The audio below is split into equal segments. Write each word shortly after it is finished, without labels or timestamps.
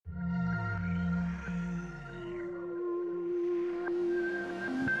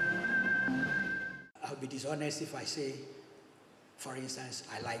be dishonest if I say, for instance,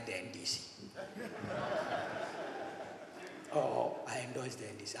 I like the NDC. Or I endorse the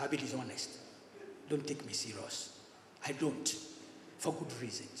NDC. I'll be dishonest. Don't take me serious. I don't, for good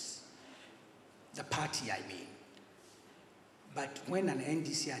reasons. The party, I mean. But when an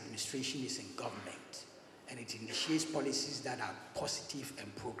NDC administration is in government and it initiates policies that are positive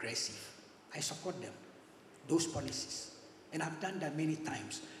and progressive, I support them, those policies. And I've done that many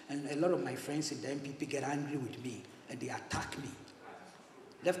times. And a lot of my friends in the MPP get angry with me and they attack me.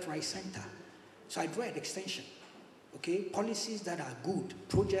 Left, right, center. So I draw an extension. Okay? Policies that are good,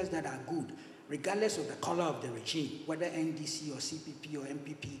 projects that are good, regardless of the color of the regime, whether NDC or CPP or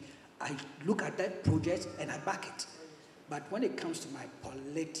MPP, I look at that project and I back it. But when it comes to my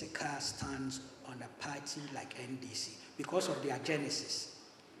political stance on a party like NDC, because of their genesis,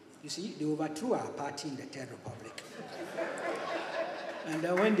 you see, they overthrew our party in the Third Republic. And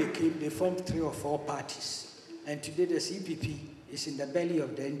then when they came, they formed 3 or 4 parties. And today the CPP is in the belly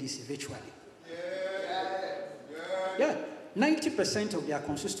of the NDC virtually. Yeah, 90% of their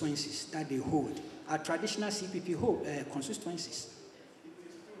constituencies that they hold are traditional CPP constituencies.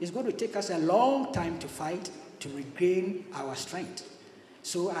 It's going to take us a long time to fight to regain our strength.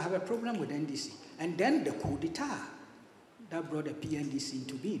 So I have a problem with NDC. And then the coup d'etat that brought the PNDC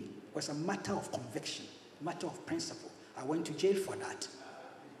into being was a matter of conviction, a matter of principle. I went to jail for that,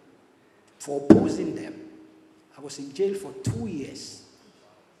 for opposing them. I was in jail for 2 years,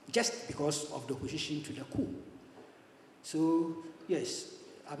 just because of the opposition to the coup. So, yes,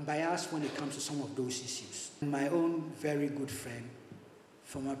 I'm biased when it comes to some of those issues. My own very good friend,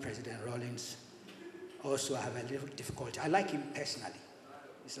 former President Rawlings, also have a little difficulty. I like him personally.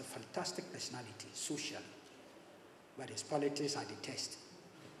 He's a fantastic personality, socially. But his politics I detest.